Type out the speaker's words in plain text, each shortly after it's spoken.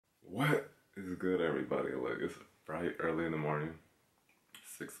What is good, everybody? Look, it's bright early in the morning,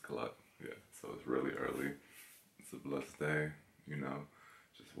 6 o'clock. Yeah, so it's really early. It's a blessed day, you know.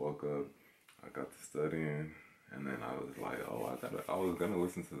 Just woke up, I got to studying, and then I was like, oh, I was gonna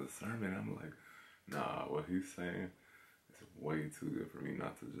listen to the sermon. I'm like, nah, what he's saying is way too good for me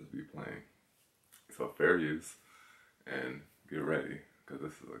not to just be playing. So fair use, and get ready, because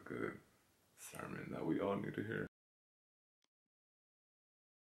this is a good sermon that we all need to hear.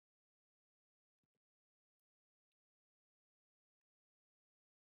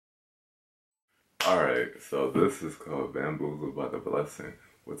 Alright, so this is called Bamboozled by the Blessing.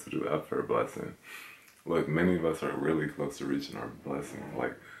 What to do after a blessing. Look, many of us are really close to reaching our blessing.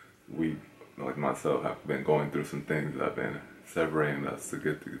 Like myself, have been going through some things that have been separating us to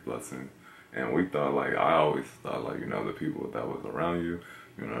get these blessings. And we thought, I always thought, the people that was around you,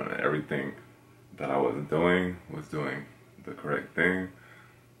 and everything that I was doing the correct thing.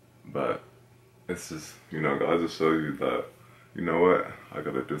 But it's just, God just showed you that, you know what, I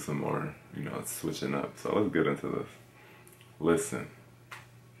gotta do some more, switching up. So let's get into this. Listen.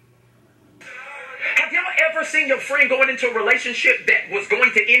 Have y'all ever seen your friend going into a relationship that was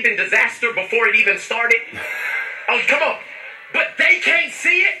going to end in disaster before it even started? Oh, come on. But they can't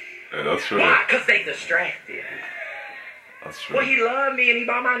see it? Yeah, that's true. Why? Because they distracted. That's true. Well, he loved me and he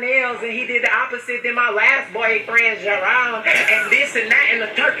bought my nails and he did the opposite than my last boyfriend, Jerome, and this and that and the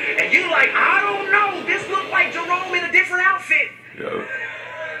third. And you like, I don't know, this looked like Jerome in a different outfit. Yeah.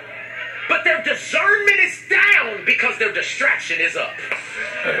 But their discernment is down because their distraction is up.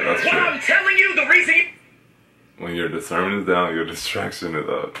 Hey, that's what true. I'm telling you, the reason when your discernment is down, your distraction is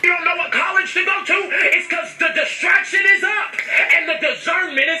up. You don't know what college to go to? It's because the distraction is up and the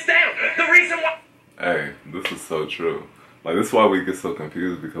discernment is down. The reason why... Hey, this is so true. This is why we get so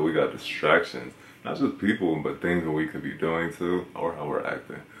confused, because we got distractions. Not just people, but things that we could be doing too, or how we're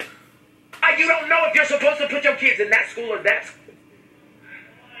acting. You don't know if you're supposed to put your kids in that school or that school.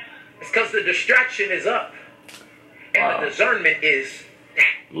 It's because the distraction is up. And the discernment is down.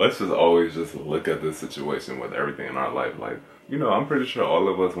 Let's just always just look at this situation with everything in our life. I'm pretty sure all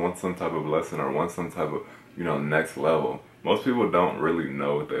of us want some type of blessing or want some type of, next level. Most people don't really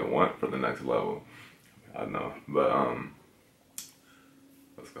know what they want for the next level. I know, but,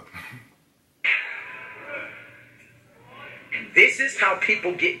 let's go. And this is how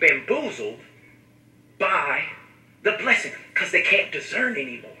people get bamboozled by the blessing, because they can't discern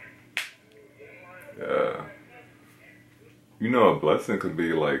anymore. Yeah. A blessing could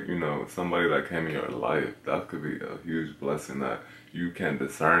be somebody that came in your life. That could be a huge blessing that you can't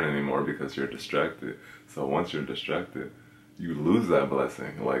discern anymore because you're distracted. So once you're distracted, you lose that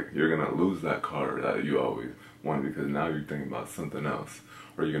blessing. You're going to lose that car that you always wanted because now you're thinking about something else.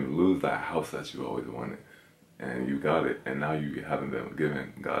 Or you're going to lose that house that you always wanted. And you got it, and now you haven't been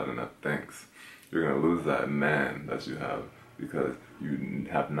giving God enough thanks. You're going to lose that man that you have because you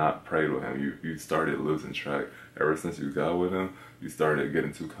have not prayed with him. You started losing track. Ever since you got with him, you started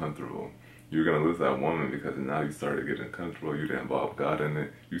getting too comfortable. You're going to lose that woman because now you started getting comfortable. You didn't involve God in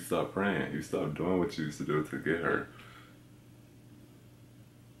it. You stopped praying. You stopped doing what you used to do to get her.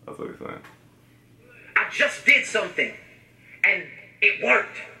 That's what he's saying. I just did something, and it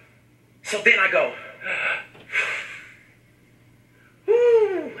worked. So then I go,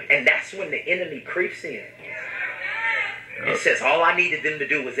 whoo, and that's when the enemy creeps in. It says all I needed them to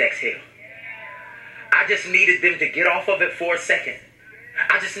do was exhale. I just needed them to get off of it for a second.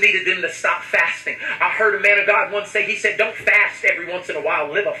 I just needed them to stop fasting. I heard a man of God once say, he said, don't fast every once in a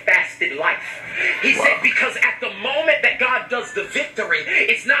while, live a fasted life. He said, because at the moment that God does the victory,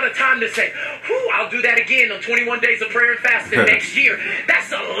 it's not a time to say, whew, I'll do that again on 21 days of prayer and fasting next year.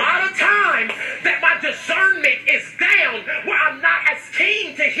 That's a lot of time that my discernment is down, where I'm not as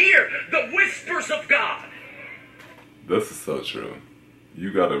keen to hear the whispers of God. This is so true.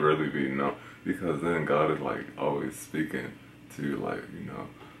 You gotta really be because then God is always speaking to you,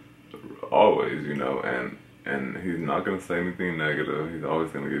 always, and he's not gonna say anything negative. He's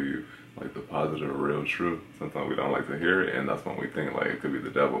always gonna give you the positive, real truth. Sometimes we don't like to hear it, and that's when we think it could be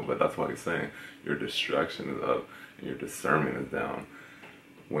the devil. But that's why he's saying your distraction is up and your discernment is down.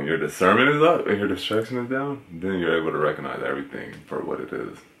 When your discernment is up and your distraction is down, then you're able to recognize everything for what it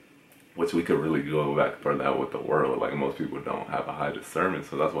is. Which we could really go back for that with the world. Most people don't have a high discernment,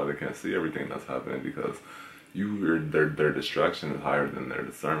 so that's why they can't see everything that's happening, because their distraction is higher than their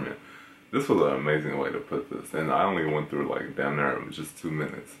discernment. This was an amazing way to put this, and I only went through damn near just 2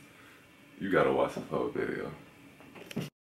 minutes. You gotta watch this whole video.